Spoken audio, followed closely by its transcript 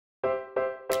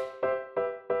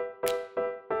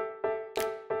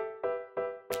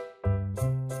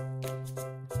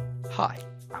Hi,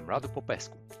 I'm Radu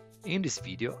Popescu. In this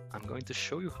video, I'm going to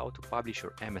show you how to publish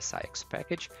your MSIX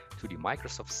package to the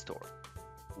Microsoft Store.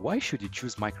 Why should you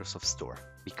choose Microsoft Store?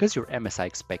 Because your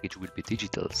MSIX package will be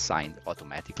digital signed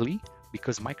automatically,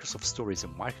 because Microsoft Store is a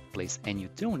marketplace and you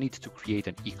don't need to create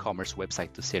an e-commerce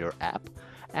website to sell your app,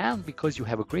 and because you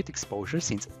have a great exposure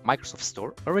since Microsoft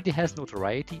Store already has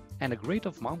notoriety and a great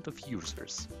amount of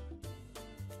users.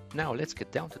 Now let's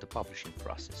get down to the publishing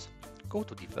process. Go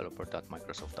to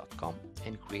developer.microsoft.com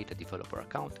and create a developer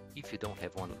account if you don't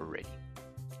have one already.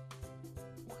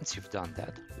 Once you've done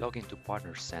that, log into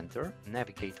Partner Center,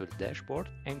 navigate to the dashboard,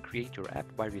 and create your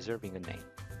app by reserving a name.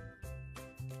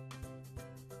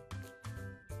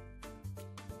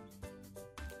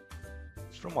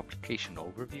 From Application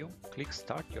Overview, click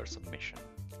Start Your Submission.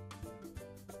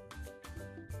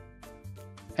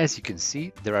 As you can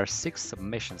see, there are 6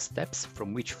 submission steps,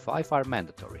 from which 5 are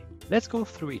mandatory. Let's go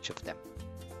through each of them.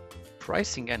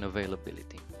 Pricing and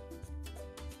availability.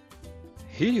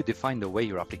 Here you define the way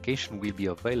your application will be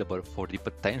available for the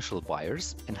potential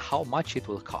buyers and how much it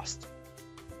will cost.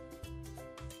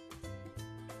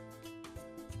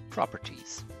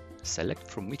 Properties. Select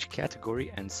from which category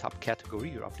and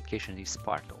subcategory your application is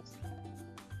part of.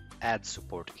 Add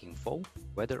support info,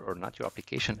 whether or not your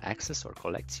application accesses or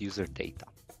collects user data.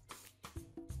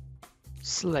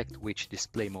 Select which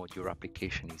display mode your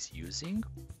application is using.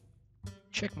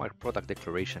 Checkmark product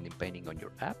declaration depending on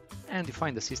your app, and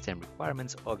define the system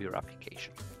requirements of your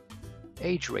application.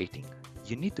 Age rating.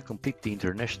 You need to complete the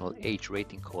International Age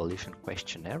Rating Coalition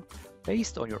questionnaire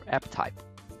based on your app type.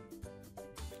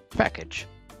 Package.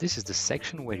 This is the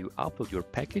section where you upload your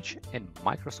package and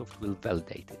Microsoft will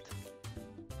validate it.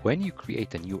 When you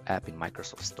create a new app in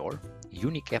Microsoft Store,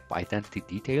 unique app identity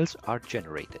details are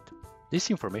generated. This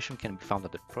information can be found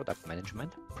under Product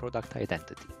Management, Product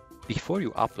Identity. Before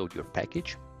you upload your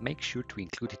package, make sure to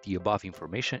include the above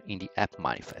information in the app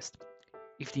manifest.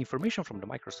 If the information from the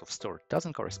Microsoft Store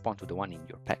doesn't correspond to the one in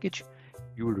your package,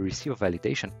 you will receive a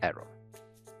validation error.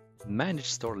 Manage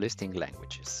store listing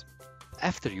languages.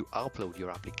 After you upload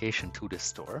your application to the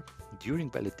store,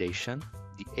 during validation,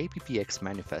 the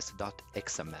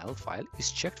appxmanifest.xml file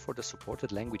is checked for the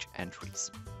supported language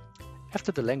entries.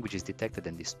 After the language is detected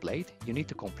and displayed, you need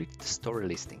to complete the store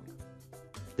listing.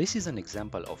 This is an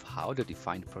example of how the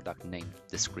defined product name,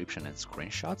 description, and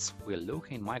screenshots will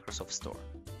look in Microsoft Store.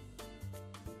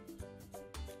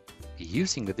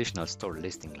 Using additional store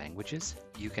listing languages,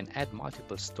 you can add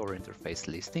multiple store interface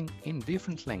listing in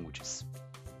different languages.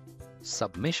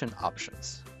 Submission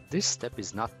options. This step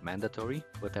is not mandatory,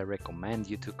 but I recommend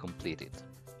you to complete it,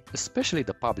 especially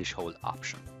the publish hold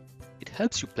option. It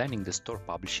helps you planning the store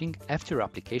publishing after your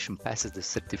application passes the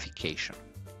certification.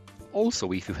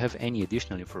 Also, if you have any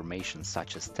additional information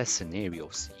such as test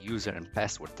scenarios, user and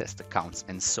password test accounts,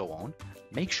 and so on,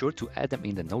 make sure to add them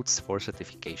in the notes for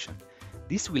certification.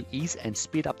 This will ease and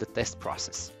speed up the test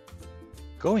process.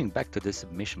 Going back to the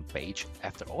submission page,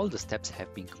 after all the steps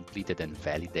have been completed and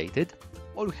validated,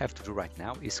 all we have to do right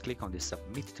now is click on the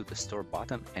Submit to the Store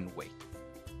button and wait.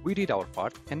 We did our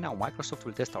part, and now Microsoft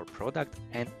will test our product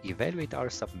and evaluate our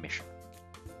submission.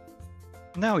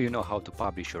 Now you know how to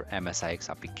publish your MSIX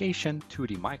application to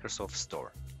the Microsoft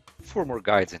Store. For more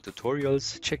guides and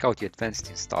tutorials, check out the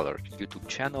Advanced Installer YouTube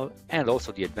channel and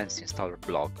also the Advanced Installer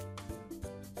blog.